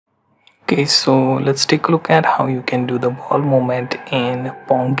Okay, so let's take a look at how you can do the ball movement in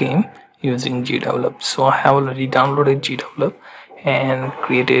Pong game using GDevelop. So I have already downloaded GDevelop and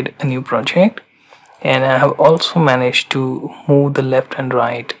created a new project, and I have also managed to move the left and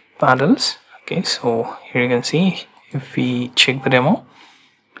right paddles. Okay, so here you can see, if we check the demo,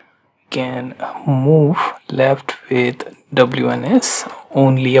 we can move left with W and S,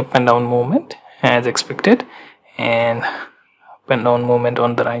 only up and down movement as expected, and up and down movement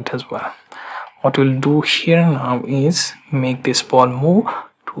on the right as well. What we'll do here now is make this ball move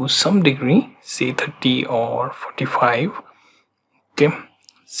to some degree, say 30 or 45. Okay,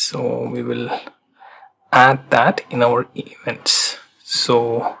 so we will add that in our events.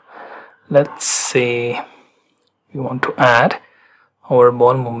 So let's say we want to add our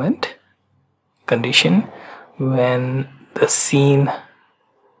ball movement condition when the scene,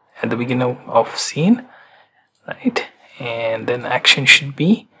 at the beginning of scene, right? And then action should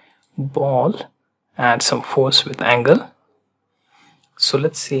be ball, add some force with angle. So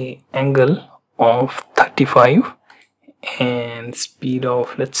let's say angle of 35 and speed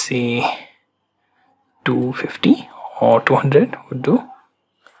of, let's say, 250 or 200 would do.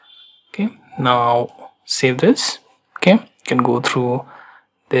 Okay, now save this. Okay, you can go through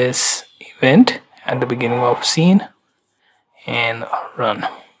this event at the beginning of scene and run.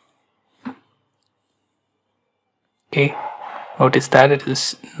 Okay, notice that it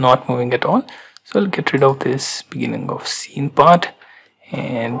is not moving at all, so I'll get rid of this beginning of scene part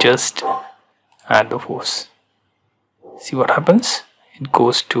and just add the force. See what happens, it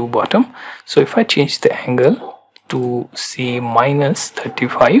goes to bottom. So if I change the angle to say minus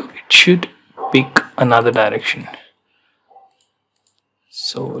 35, it should pick another direction.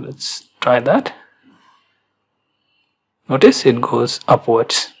 So let's try that. Notice it goes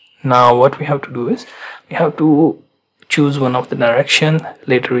upwards. Now what we have to do is we have to choose one of the direction.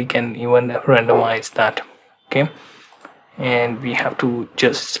 Later we can even randomize that. Okay, and we have to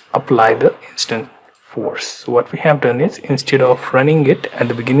just apply the instant force. So what we have done is, instead of running it at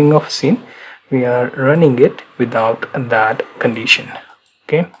the beginning of scene, we are running it without that condition.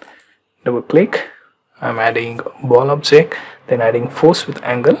 Okay, double click, I'm adding ball object, then adding force with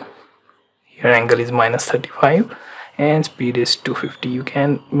angle. Here angle is minus 35 and speed is 250. You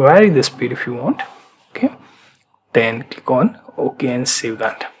can vary the speed if you want. Okay, then click on OK and save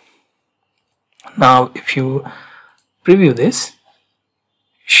that. Now if you preview this,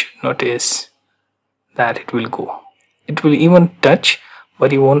 you should notice that it will go. It will even touch,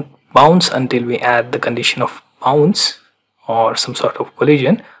 but it won't bounce until we add the condition of bounce or some sort of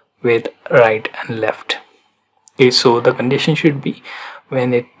collision with right and left. Okay, so the condition should be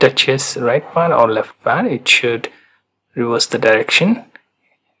when it touches right part or left part, it should reverse the direction,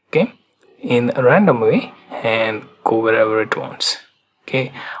 okay, in a random way and go wherever it wants.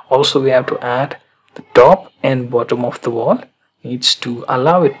 Okay, also we have to add the top and bottom of the wall needs to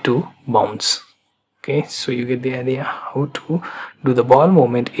allow it to bounce. Okay, so you get the idea how to do the ball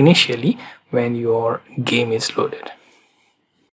movement initially when your game is loaded.